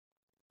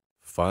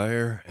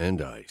Fire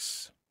and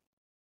ice.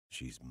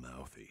 She's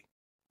mouthy.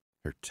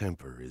 Her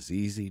temper is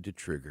easy to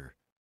trigger,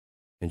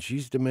 and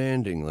she's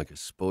demanding like a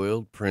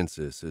spoiled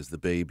princess as the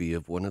baby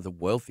of one of the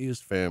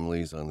wealthiest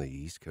families on the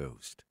East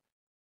Coast.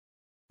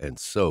 And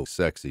so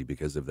sexy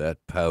because of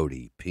that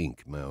pouty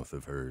pink mouth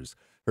of hers,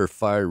 her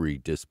fiery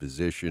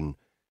disposition,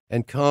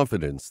 and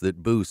confidence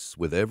that boosts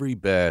with every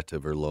bat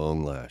of her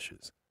long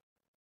lashes.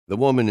 The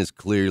woman is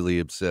clearly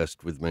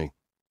obsessed with me.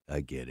 I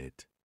get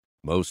it.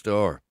 Most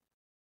are.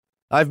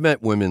 I've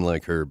met women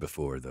like her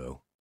before,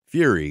 though.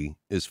 Fury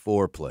is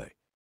foreplay.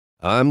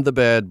 I'm the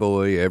bad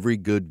boy every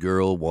good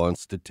girl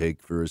wants to take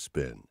for a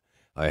spin.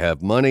 I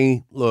have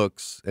money,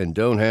 looks, and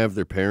don't have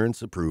their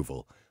parents'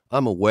 approval.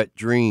 I'm a wet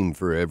dream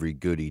for every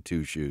goody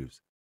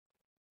two-shoes.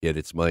 Yet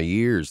it's my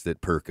ears that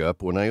perk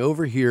up when I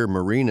overhear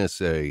Marina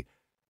say,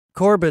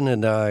 "Corbin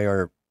and I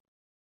are...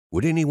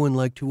 Would anyone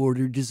like to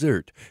order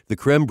dessert? The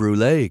creme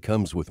brulee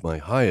comes with my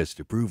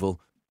highest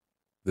approval,"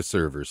 the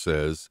server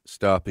says,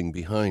 stopping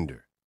behind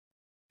her.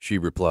 She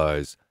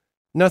replies,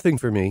 "Nothing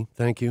for me,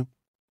 thank you."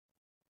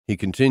 He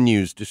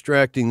continues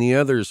distracting the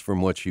others from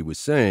what she was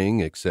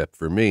saying, except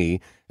for me,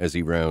 as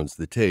he rounds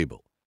the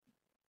table.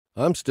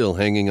 I'm still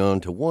hanging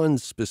on to one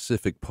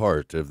specific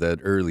part of that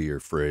earlier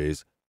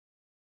phrase.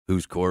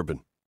 Who's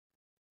Corbin?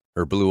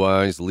 Her blue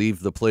eyes leave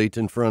the plate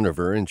in front of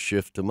her and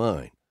shift to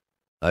mine.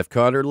 I've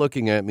caught her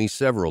looking at me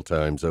several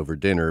times over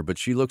dinner, but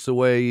she looks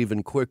away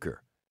even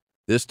quicker.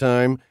 This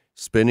time,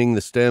 spinning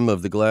the stem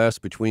of the glass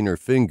between her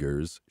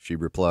fingers, she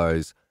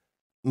replies,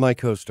 "My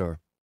co-star."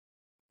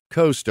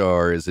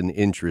 Co-star is an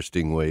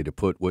interesting way to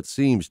put what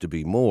seems to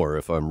be more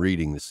if I'm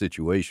reading the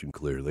situation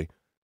clearly.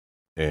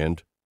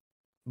 And?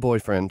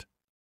 Boyfriend.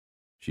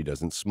 She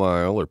doesn't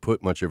smile or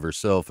put much of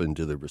herself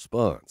into the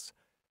response.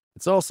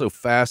 It's also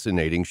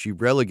fascinating she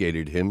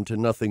relegated him to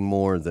nothing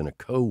more than a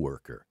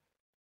co-worker.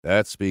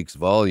 That speaks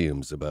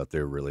volumes about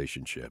their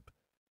relationship.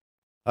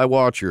 I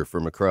watch her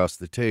from across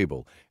the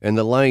table, and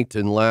the light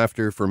and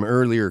laughter from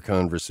earlier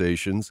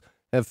conversations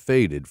have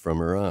faded from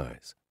her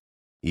eyes.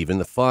 Even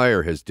the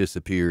fire has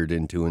disappeared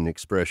into an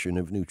expression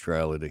of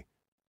neutrality.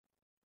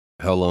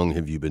 How long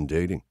have you been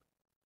dating?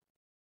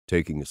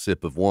 Taking a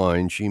sip of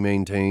wine, she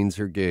maintains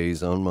her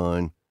gaze on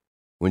mine.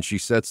 When she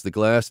sets the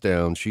glass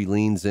down, she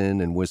leans in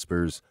and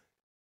whispers,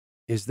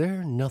 "Is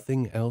there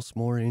nothing else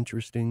more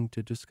interesting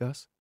to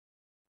discuss?"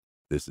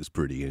 This is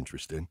pretty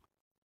interesting.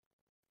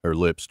 Her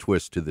lips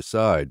twist to the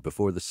side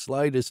before the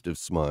slightest of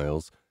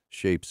smiles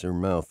shapes her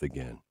mouth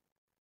again.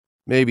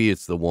 Maybe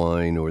it's the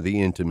wine or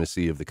the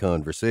intimacy of the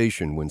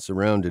conversation when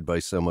surrounded by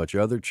so much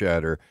other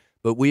chatter,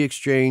 but we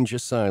exchange a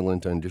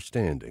silent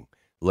understanding,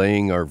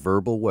 laying our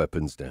verbal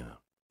weapons down.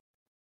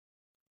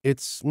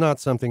 It's not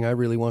something I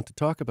really want to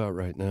talk about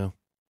right now.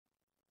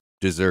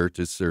 Dessert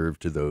is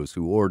served to those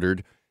who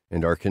ordered,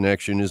 and our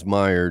connection is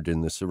mired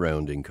in the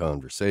surrounding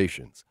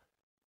conversations.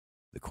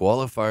 The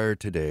qualifier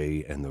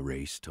today and the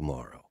race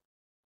tomorrow.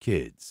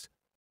 Kids.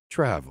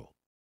 Travel.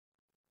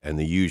 And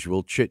the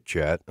usual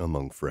chit-chat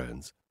among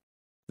friends.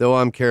 Though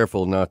I'm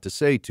careful not to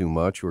say too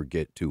much or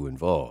get too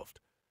involved.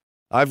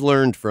 I've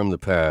learned from the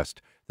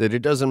past that it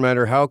doesn't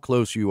matter how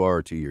close you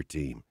are to your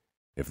team.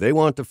 If they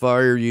want to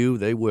fire you,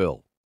 they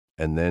will,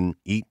 and then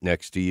eat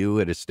next to you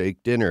at a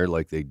steak dinner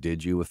like they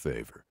did you a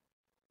favor.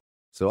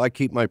 So I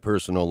keep my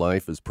personal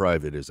life as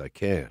private as I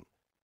can.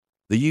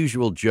 The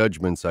usual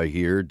judgments I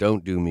hear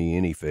don't do me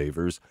any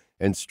favors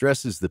and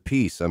stresses the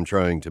peace I'm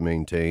trying to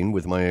maintain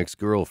with my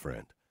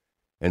ex-girlfriend.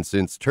 And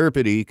since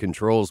turpity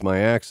controls my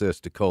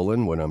access to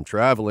Colin when I'm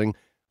traveling,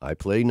 I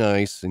play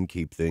nice and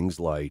keep things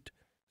light,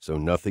 so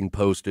nothing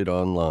posted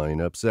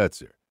online upsets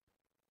her.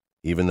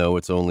 Even though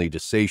it's only to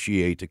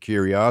satiate a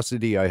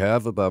curiosity I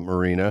have about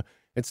Marina,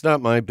 it's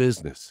not my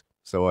business,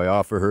 so I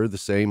offer her the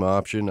same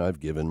option I've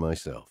given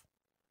myself.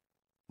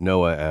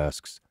 Noah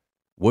asks,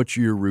 "What's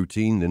your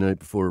routine the night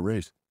before a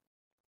race?"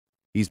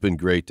 He's been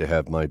great to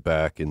have my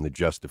back in the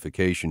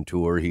justification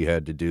tour he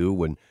had to do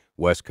when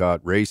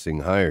Westcott Racing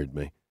hired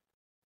me.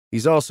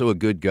 He's also a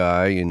good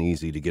guy and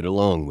easy to get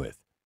along with.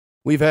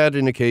 We've had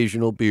an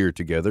occasional beer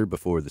together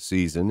before the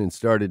season and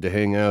started to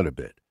hang out a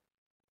bit.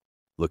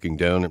 Looking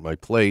down at my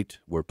plate,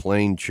 where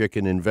plain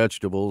chicken and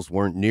vegetables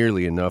weren't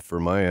nearly enough for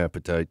my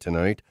appetite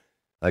tonight,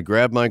 I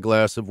grabbed my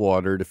glass of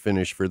water to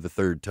finish for the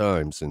third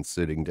time since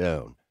sitting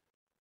down.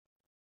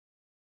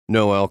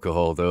 No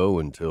alcohol, though,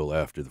 until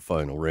after the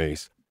final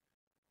race.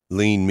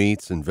 Lean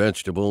meats and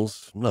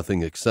vegetables,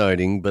 nothing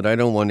exciting, but I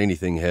don't want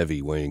anything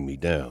heavy weighing me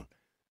down.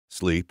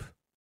 Sleep.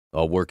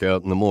 I'll work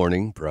out in the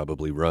morning,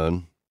 probably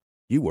run.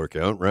 You work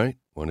out, right?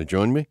 Want to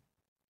join me?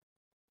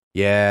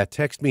 Yeah,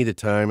 text me the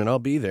time and I'll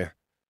be there.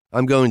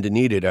 I'm going to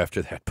need it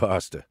after that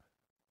pasta.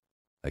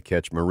 I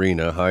catch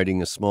Marina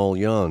hiding a small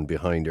yawn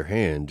behind her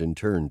hand and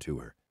turn to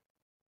her.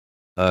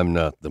 I'm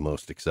not the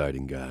most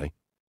exciting guy.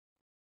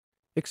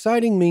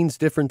 Exciting means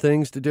different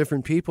things to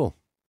different people.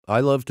 I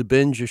love to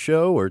binge a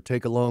show or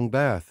take a long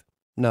bath.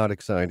 Not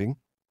exciting.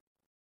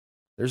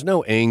 There's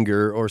no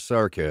anger or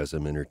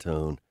sarcasm in her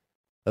tone.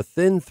 A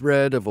thin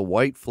thread of a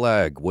white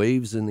flag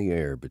waves in the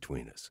air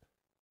between us.